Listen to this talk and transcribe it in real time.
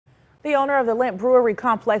The owner of the Lemp Brewery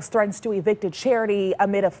complex threatens to evict a charity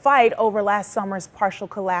amid a fight over last summer's partial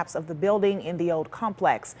collapse of the building in the old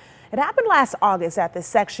complex. It happened last August at the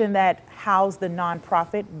section that housed the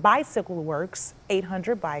nonprofit Bicycle Works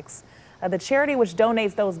 800 bikes. The charity, which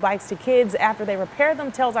donates those bikes to kids after they repair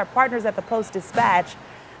them, tells our partners at the Post-Dispatch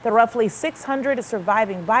the roughly 600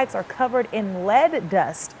 surviving bikes are covered in lead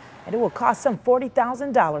dust, and it will cost some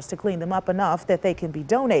 $40,000 to clean them up enough that they can be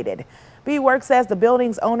donated. B-Works says the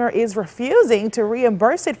building's owner is refusing to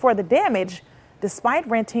reimburse it for the damage, despite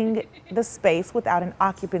renting the space without an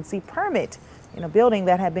occupancy permit in a building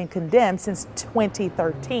that had been condemned since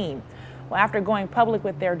 2013. Well, after going public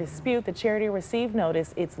with their dispute, the charity received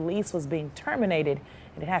notice its lease was being terminated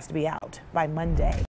and it has to be out by Monday.